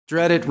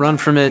Dread it, run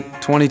from it,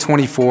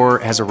 2024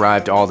 has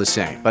arrived all the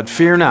same. But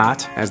fear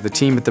not, as the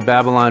team at the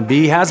Babylon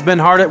Bee has been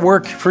hard at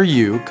work for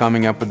you,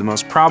 coming up with the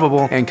most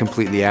probable and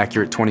completely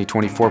accurate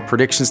 2024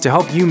 predictions to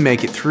help you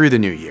make it through the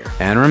new year.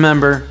 And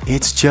remember,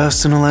 it's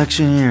just an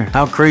election year.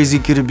 How crazy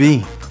could it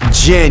be?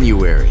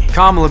 January.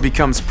 Kamala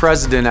becomes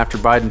president after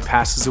Biden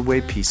passes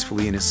away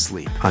peacefully in his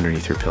sleep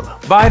underneath her pillow.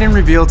 Biden,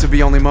 revealed to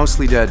be only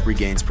mostly dead,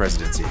 regains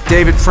presidency.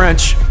 David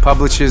French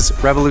publishes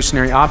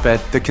revolutionary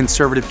op-ed, The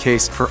Conservative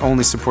Case for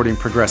Only Supporting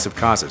Progressive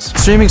Causes.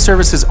 Streaming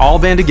services all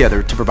band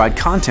together to provide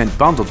content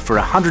bundled for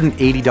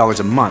 $180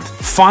 a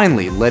month,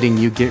 finally letting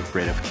you get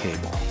rid of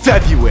cable.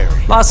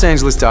 February. Los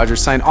Angeles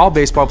Dodgers signed all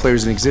baseball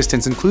players in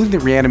existence, including the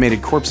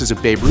reanimated corpses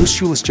of Babe Ruth,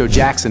 Shoeless Joe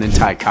Jackson, and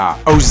Ty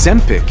Cobb.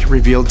 Ozempic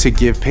revealed to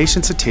give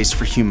patients a taste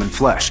for human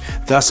flesh,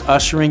 thus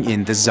ushering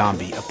in the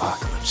zombie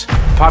apocalypse.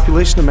 The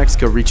population of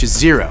Mexico reaches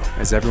zero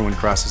as everyone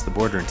crosses the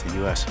border into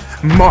the US.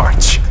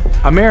 March.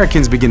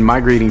 Americans begin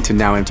migrating to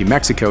now empty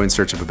Mexico in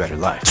search of a better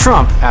life.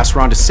 Trump asks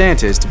Ron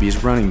DeSantis to be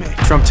his running mate.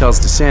 Trump tells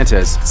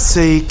DeSantis,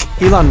 "Sake."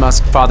 Elon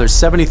Musk father's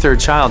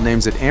 73rd child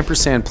names it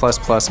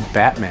 ++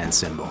 Batman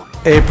symbol.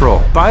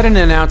 April.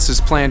 Biden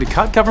announces plan to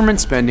cut government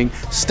spending,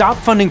 stop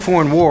funding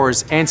foreign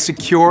wars, and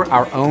secure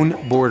our own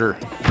border.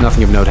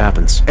 Nothing of note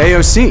happens.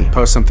 AOC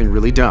posts something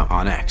really dumb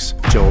on X.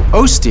 Joel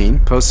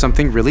Osteen posts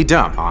something really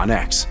dumb on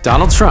X.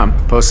 Donald Trump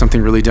posts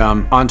something really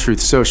dumb on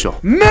Truth Social.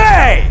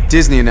 May!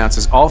 Disney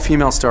announces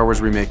all-female Star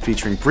Wars remake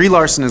featuring Brie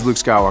Larson as Luke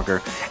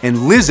Skywalker and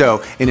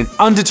Lizzo in an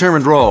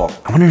undetermined role.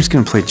 I wonder who's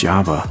gonna play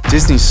Jabba.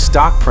 Disney's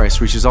stock price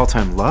reaches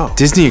all-time low.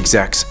 Disney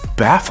execs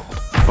baffled.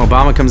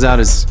 Obama comes out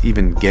as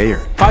even gayer.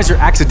 Pfizer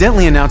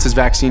accidentally announces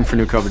vaccine for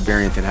new COVID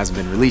variant that hasn't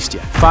been released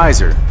yet.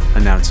 Pfizer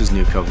announces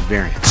new COVID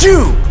variant.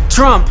 June!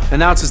 Trump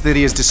announces that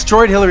he has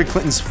destroyed Hillary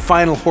Clinton's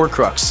final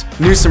Horcrux.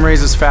 Newsom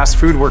raises fast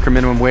food worker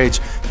minimum wage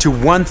to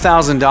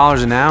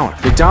 $1,000 an hour.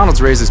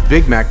 McDonald's raises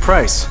Big Mac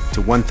price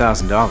to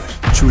 $1,000.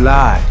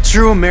 July.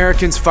 True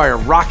Americans fire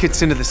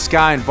rockets into the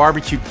sky and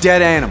barbecue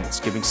dead animals,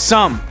 giving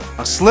some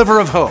a sliver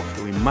of hope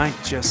that we might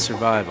just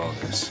survive all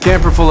this.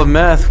 Camper full of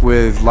meth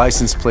with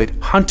license plate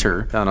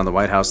Hunter found on the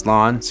White House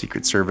lawn.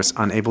 Secret Service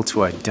unable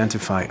to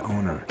identify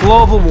owner.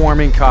 Global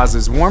warming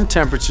causes warm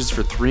temperatures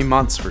for 3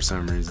 months for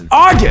some reason.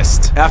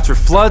 August! After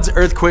floods,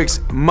 earthquakes,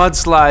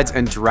 mudslides,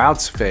 and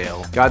droughts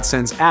fail, God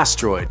sends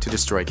asteroid to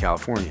destroy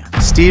California.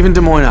 Steve in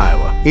Des Moines,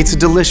 Iowa eats a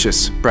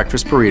delicious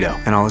breakfast burrito,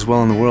 and all is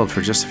well in the world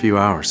for just a few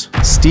hours.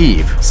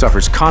 Steve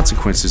suffers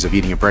consequences of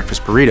eating a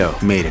breakfast burrito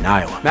made in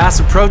Iowa.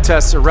 Massive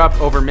protests erupt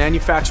over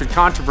manufactured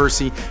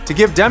controversy to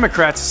give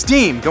Democrats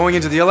steam going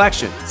into the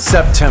election.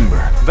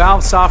 September.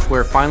 Valve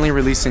Software finally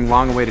releasing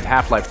long-awaited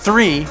Half-Life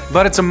 3,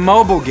 but it's a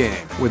mobile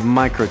game with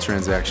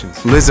microtransactions.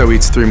 Lizzo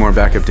eats 3 more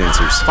backup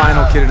dancers.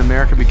 Final kid in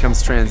America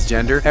becomes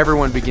transgender.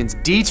 Everyone begins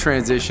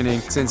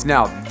detransitioning, since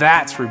now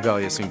that's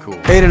rebellious and cool.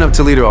 Aiden of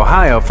Toledo,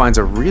 Ohio finds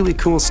a really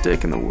cool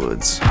stick in the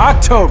woods.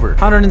 October.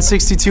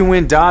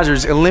 162-win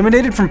Dodgers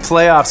eliminated from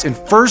playoffs in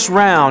first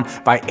round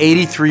by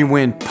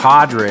 83-win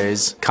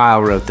Padres.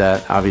 Kyle wrote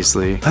that,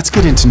 obviously. Let's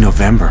get into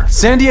November.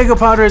 San Diego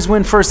Padres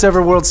win first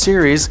ever World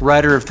Series.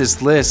 Writer of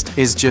this list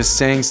is just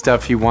saying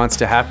stuff he wants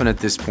to happen at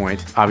this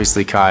point.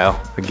 Obviously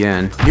Kyle,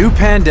 again. New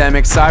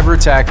pandemic, cyber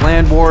attack,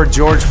 land war,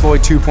 George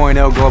Floyd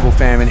 2.0, global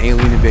famine,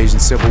 alien invasion,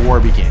 civil war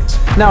begins.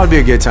 Now would be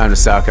a good time to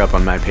stock up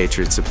on My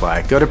Patriot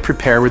Supply. Go to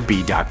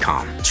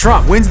preparewithb.com.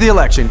 Trump wins the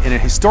election in a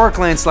historic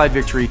landslide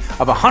victory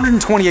of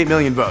 128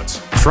 million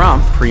votes.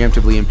 Trump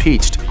preemptively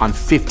impeached on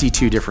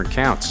 52 different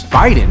counts.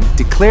 Biden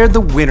declared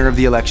the winner of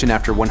the election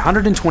after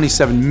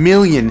 127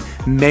 million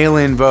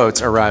mail-in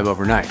votes arrive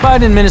overnight.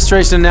 Biden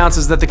administration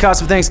announces that the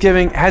cost of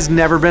Thanksgiving has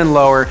never been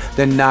lower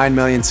than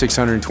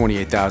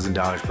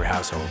 $9,628,000 per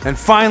household. And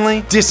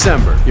finally,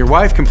 December. Your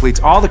wife completes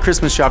all the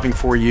Christmas shopping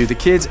for you, the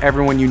kids,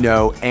 everyone you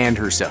know, and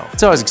herself.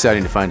 It's always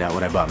exciting to find out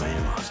what I bought my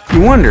in-laws. You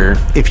wonder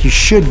if you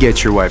should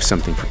get your wife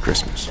something for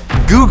Christmas.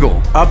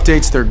 Google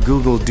updates their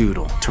Google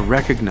Doodle to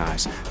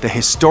recognize the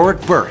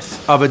historic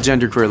birth of a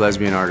genderqueer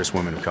lesbian artist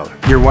woman of color.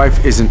 Your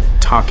wife isn't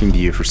talking to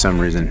you for some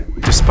reason.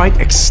 Despite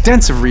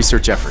extensive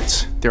research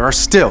efforts, there are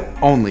still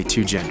only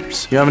 2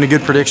 genders. You have any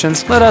good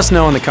predictions? Let us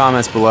know in the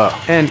comments below.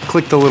 And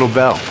click the little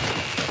bell.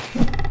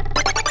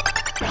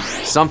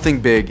 Something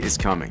big is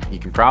coming. You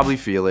can probably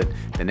feel it.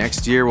 The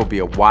next year will be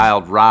a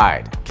wild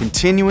ride.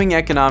 Continuing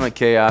economic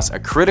chaos, a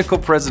critical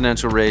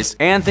presidential race,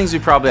 and things we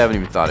probably haven't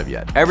even thought of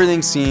yet.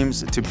 Everything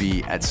seems to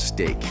be at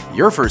stake.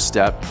 Your first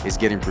step is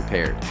getting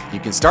prepared.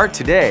 You can start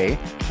today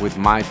with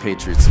My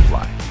Patriot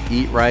Supply.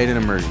 Eat right in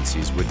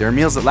emergencies with their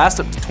meals that last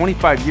up to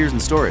 25 years in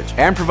storage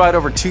and provide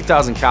over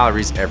 2,000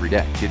 calories every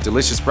day. Get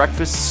delicious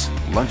breakfasts,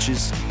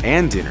 lunches,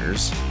 and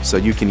dinners so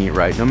you can eat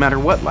right no matter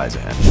what lies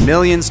ahead.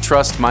 Millions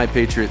trust My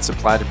Patriot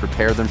Supply to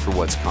prepare them for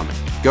what's coming.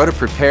 Go to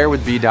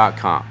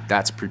preparewithb.com.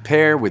 That's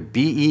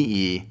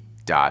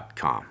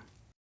preparewithbee.com.